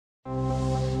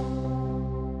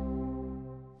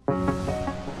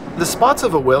The spots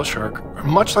of a whale shark are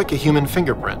much like a human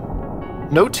fingerprint.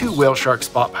 No two whale shark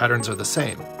spot patterns are the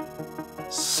same.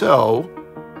 So,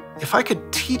 if I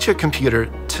could teach a computer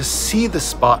to see the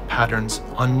spot patterns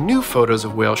on new photos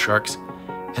of whale sharks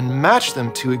and match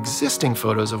them to existing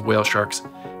photos of whale sharks,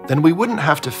 then we wouldn't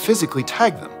have to physically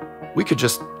tag them. We could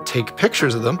just take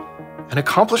pictures of them and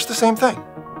accomplish the same thing.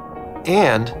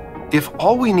 And if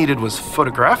all we needed was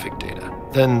photographic data,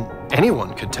 then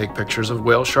anyone could take pictures of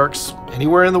whale sharks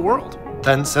anywhere in the world,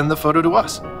 then send the photo to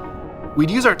us.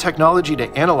 We'd use our technology to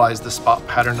analyze the spot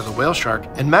pattern of the whale shark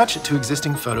and match it to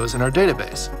existing photos in our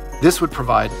database. This would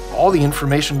provide all the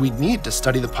information we'd need to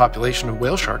study the population of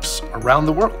whale sharks around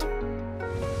the world.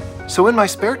 So in my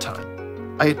spare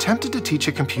time, I attempted to teach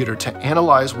a computer to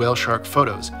analyze whale shark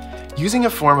photos using a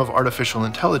form of artificial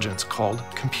intelligence called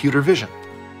computer vision.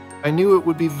 I knew it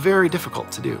would be very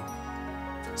difficult to do.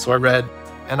 So I read,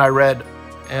 and I read,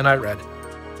 and I read.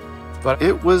 But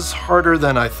it was harder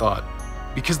than I thought,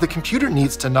 because the computer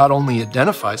needs to not only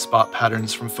identify spot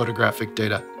patterns from photographic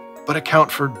data, but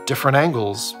account for different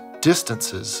angles,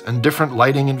 distances, and different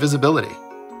lighting and visibility.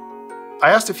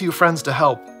 I asked a few friends to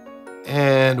help,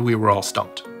 and we were all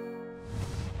stumped.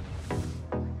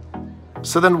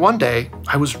 So then one day,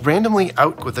 I was randomly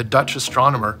out with a Dutch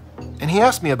astronomer, and he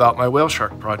asked me about my whale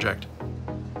shark project.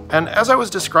 And as I was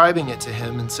describing it to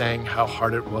him and saying how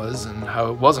hard it was and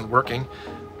how it wasn't working,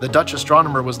 the Dutch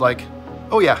astronomer was like,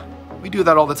 "Oh yeah, we do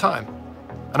that all the time."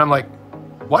 And I'm like,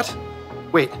 "What?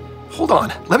 Wait, hold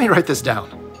on, let me write this down."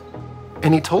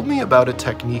 And he told me about a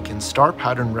technique in star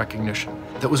pattern recognition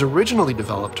that was originally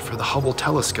developed for the Hubble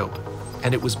telescope,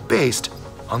 and it was based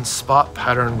on spot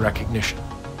pattern recognition.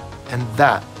 And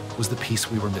that was the piece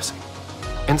we were missing.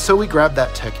 And so we grabbed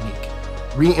that technique,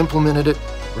 re-implemented it,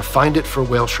 refined it for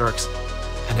whale sharks,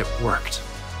 and it worked.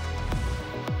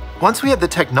 Once we had the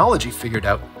technology figured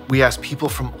out, we asked people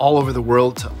from all over the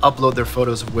world to upload their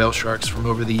photos of whale sharks from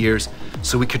over the years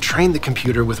so we could train the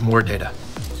computer with more data.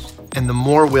 And the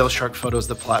more whale shark photos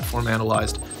the platform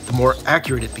analyzed, the more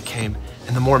accurate it became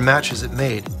and the more matches it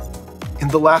made. In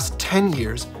the last 10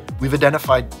 years, we've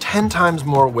identified 10 times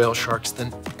more whale sharks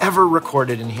than ever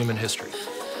recorded in human history.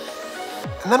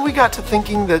 And then we got to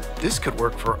thinking that this could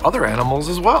work for other animals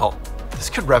as well. This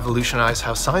could revolutionize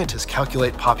how scientists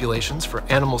calculate populations for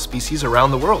animal species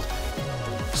around the world.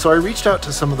 So I reached out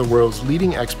to some of the world's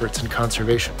leading experts in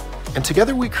conservation, and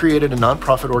together we created a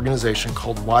nonprofit organization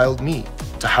called WildMe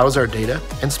to house our data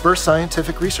and spur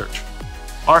scientific research.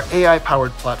 Our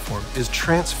AI-powered platform is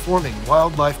transforming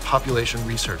wildlife population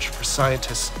research for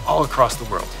scientists all across the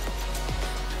world.